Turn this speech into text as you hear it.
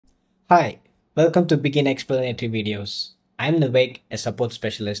Hi, welcome to Bigin Explanatory videos. I'm Nivek, a support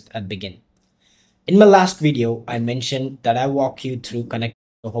specialist at Bigin. In my last video, I mentioned that I walk you through connecting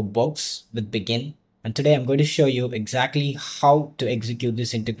Zoho Books with Bigin, and today I'm going to show you exactly how to execute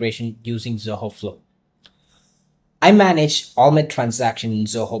this integration using Zoho Flow. I manage all my transactions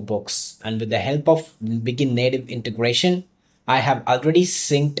in Zoho Books, and with the help of Bigin native integration, I have already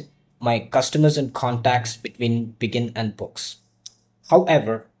synced my customers and contacts between Bigin and Books.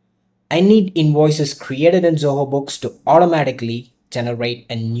 However, I need invoices created in Zoho Books to automatically generate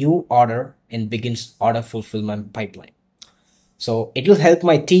a new order in Bigin's order fulfillment pipeline. So it will help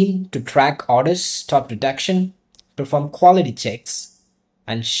my team to track orders, stop reduction, perform quality checks,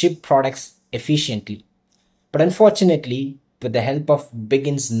 and ship products efficiently. But unfortunately, with the help of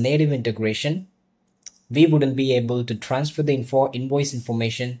Bigin's native integration, we wouldn't be able to transfer the invoice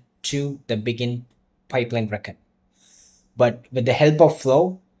information to the Bigin pipeline record. But with the help of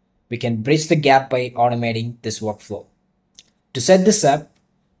Flow, we can bridge the gap by automating this workflow. To set this up,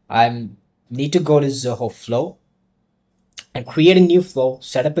 I need to go to Zoho Flow and create a new flow,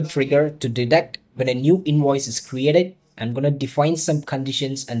 set up a trigger to detect when a new invoice is created. I'm going to define some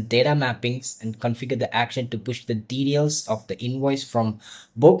conditions and data mappings and configure the action to push the details of the invoice from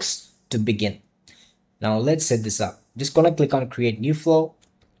books to Bigin. Now let's set this up. Just going to click on create new flow,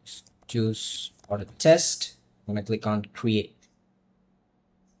 choose order test. I'm going to click on create.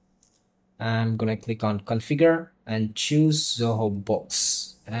 I'm going to click on configure and choose Zoho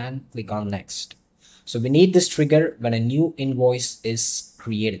Books and click on next. So we need this trigger when a new invoice is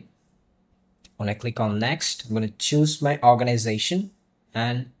created. When I click on next, I'm going to choose my organization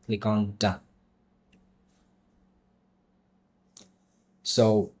and click on done.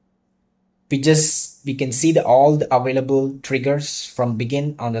 So we can see all the available triggers from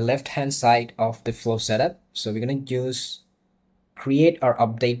Bigin on the left hand side of the flow setup. So we're going to use create or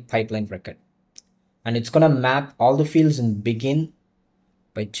update pipeline record, and it's going to map all the fields in Bigin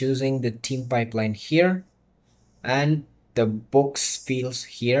by choosing the team pipeline here and the books fields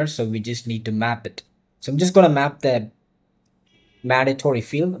here. So we just need to map it. So I'm just going to map the mandatory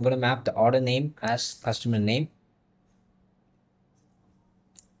field. I'm going to map the order name as customer name,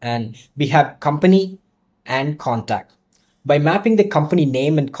 and we have company and contact. By mapping the company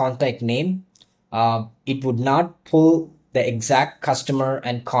name and contact name, it would not pull the exact customer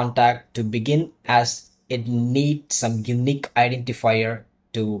and contact to Bigin, as it needs some unique identifier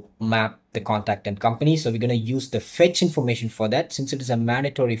to map the contact and company. So we're going to use the fetch information for that. Since it is a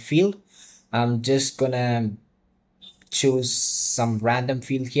mandatory field, I'm just going to choose some random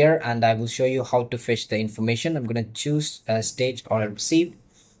field here, and I will show you how to fetch the information. I'm going to choose a stage order received.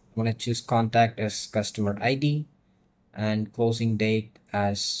 I'm going to choose contact as customer ID and closing date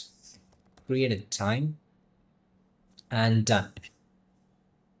as created time, and done.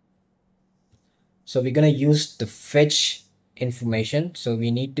 So we're going to use the fetch information. So we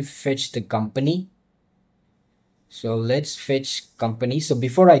need to fetch the company. So let's fetch company. So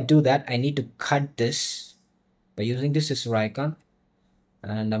before I do that, I need to cut this by using this scissor icon,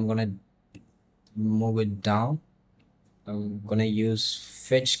 and I'm going to move it down. I'm going to use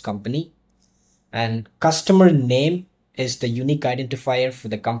fetch company, and customer name is the unique identifier for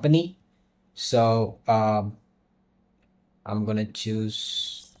the company. So I'm going to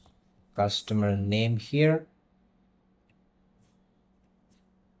choose customer name here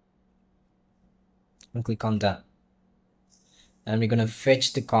and click on that. And we're going to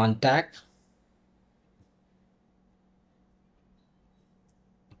fetch the contact.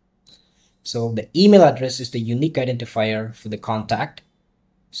 So the email address is the unique identifier for the contact.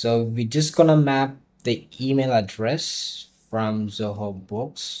 So we're just going to map the email address from Zoho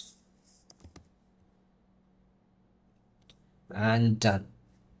Books, and done.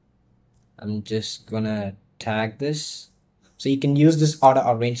 I'm just gonna tag this. So you can use this auto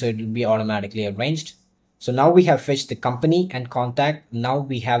arrange, so it will be automatically arranged. So now we have fetched the company and contact. Now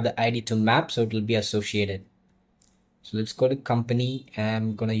we have the ID to map, so it will be associated. So let's go to company.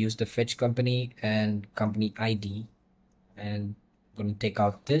 I'm gonna use the fetch company and company ID, and I'm gonna take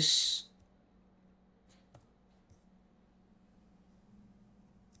out this.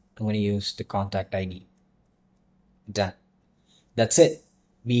 I'm gonna use the contact ID. Done. That's it.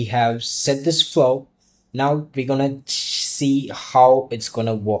 We have set this flow. Now we're gonna see how it's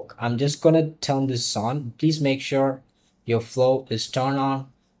gonna work. I'm just gonna turn this on. Please make sure your flow is turned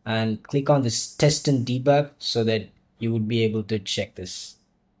on and click on this test and debug so that you would be able to check this.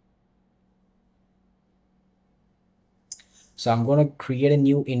 So I'm gonna create a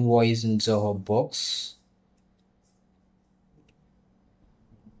new invoice in Zoho Books.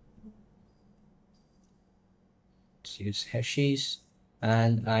 Let's use hashes.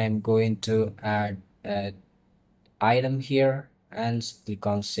 and I am going to add an item here and click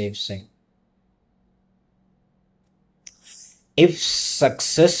on save sync. If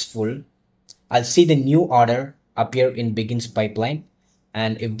successful, I'll see the new order appear in Bigin's pipeline,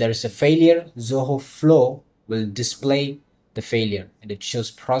 and if there is a failure, Zoho Flow will display the failure and it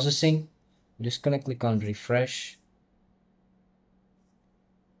shows processing. I'm just gonna click on refresh.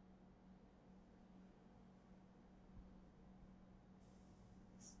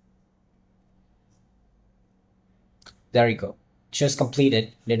 There you go. It shows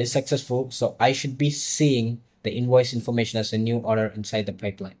completed. It is successful. So I should be seeing the invoice information as a new order inside the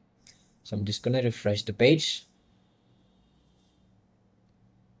pipeline. So I'm just gonna refresh the page.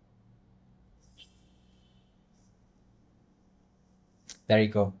 There you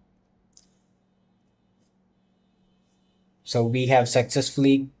go. So we have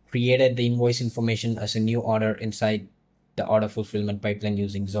successfully created the invoice information as a new order inside the order fulfillment pipeline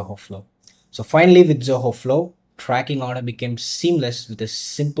using Zoho Flow. So finally, with Zoho Flow, tracking order became seamless with a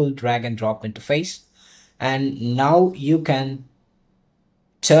simple drag and drop interface. And now you can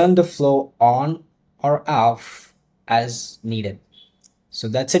turn the flow on or off as needed. So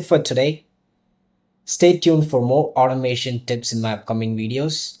that's it for today. Stay tuned for more automation tips in my upcoming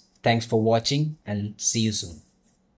videos. Thanks for watching and see you soon.